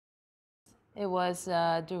It was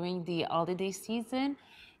during the holiday season,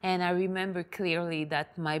 and I remember clearly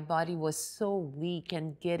that my body was so weak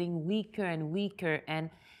and getting weaker and weaker, and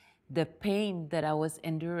the pain that I was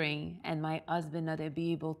enduring, and my husband not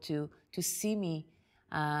be able to see me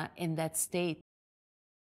in that state.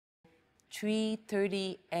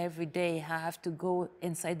 3:30 every day, I have to go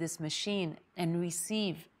inside this machine and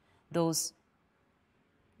receive those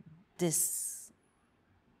this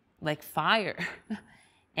like fire.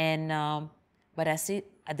 And but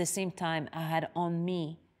at the same time, I had on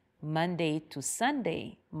me Monday to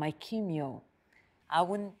Sunday my chemio. I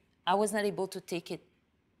wouldn't I was not able to take it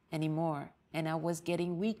anymore, and I was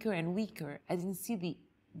getting weaker and weaker. I didn't see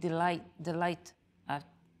the light.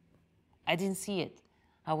 I didn't see it.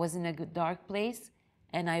 I was in a dark place,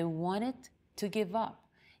 and I wanted to give up.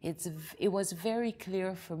 It was very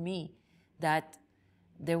clear for me that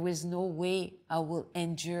there was no way I will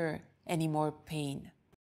endure any more pain.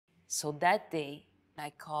 So that day,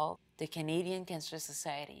 I called the Canadian Cancer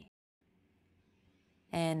Society.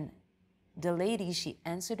 And the lady, she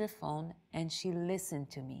answered her phone and she listened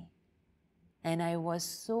to me. And I was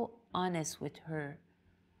so honest with her.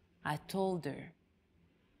 I told her,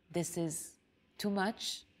 this is too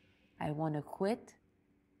much. I want to quit.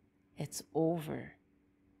 It's over.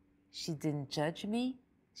 She didn't judge me.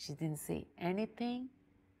 She didn't say anything.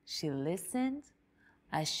 She listened.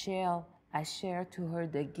 I shared to her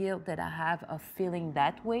the guilt that I have of feeling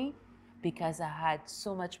that way because I had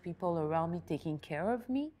so much people around me taking care of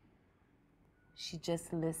me. She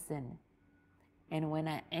just listened. And when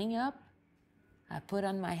I hang up, I put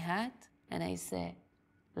on my hat and I said,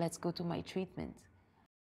 let's go to my treatment.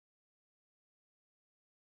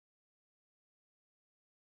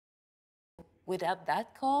 Without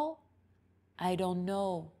that call, I don't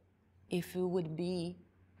know if it would be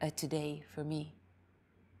a today for me.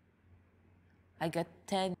 I got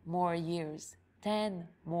 10 more years, 10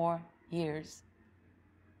 more years.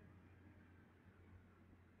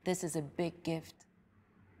 This is a big gift.